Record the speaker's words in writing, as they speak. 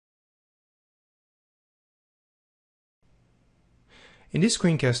In this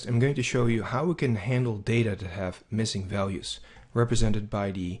screencast, I'm going to show you how we can handle data that have missing values, represented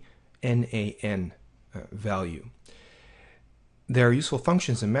by the NaN value. There are useful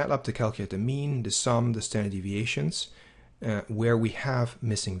functions in Matlab to calculate the mean, the sum, the standard deviations, where we have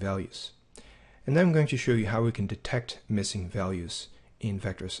missing values. And then I'm going to show you how we can detect missing values in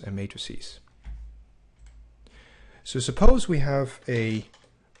vectors and matrices. So suppose we have a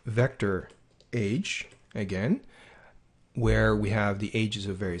vector age, again, where we have the ages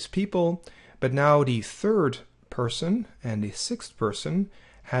of various people, but now the third person and the sixth person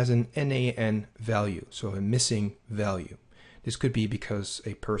has an NaN value, so a missing value. This could be because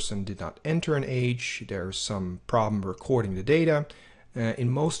a person did not enter an age, there's some problem recording the data. In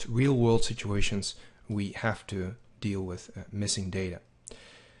most real-world situations, we have to deal with missing data.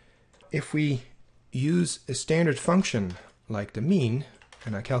 If we use a standard function like the mean,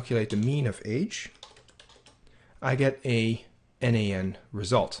 and I calculate the mean of age, I get a NaN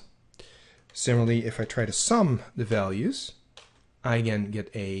result. Similarly, if I try to sum the values, I again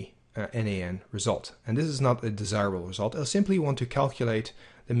get a NaN result. And this is not a desirable result. I simply want to calculate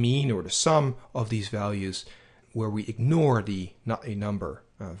the mean or the sum of these values where we ignore the not a number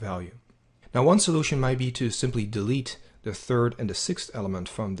value. Now, one solution might be to simply delete the third and the sixth element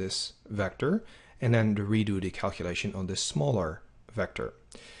from this vector and then to redo the calculation on this smaller vector.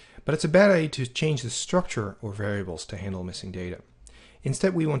 But it's a bad idea to change the structure of variables to handle missing data.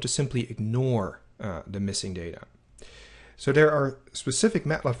 Instead, we want to simply ignore the missing data. So there are specific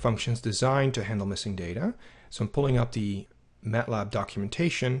Matlab functions designed to handle missing data. So I'm pulling up the Matlab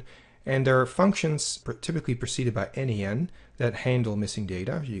documentation, and there are functions typically preceded by NaN that handle missing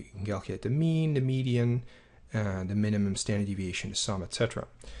data. You can calculate the mean, the median, the minimum, standard deviation, the sum, etc.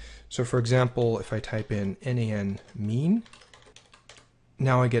 So for example, if I type in NaN mean,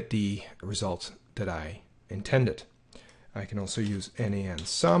 now I get the result that I intended. I can also use NaN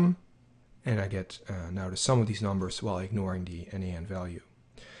sum, and I get now the sum of these numbers while ignoring the NaN value.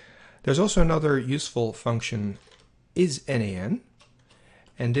 There's also another useful function, isNaN,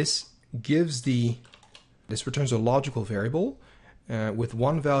 and this returns a logical variable with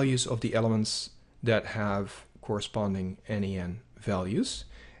one values of the elements that have corresponding NaN values.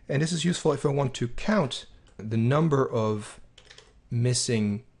 And this is useful if I want to count the number of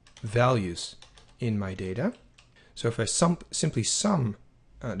missing values in my data. So if I simply sum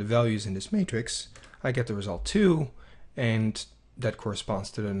the values in this matrix, I get the result 2, and that corresponds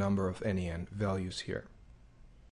to the number of NaN values here.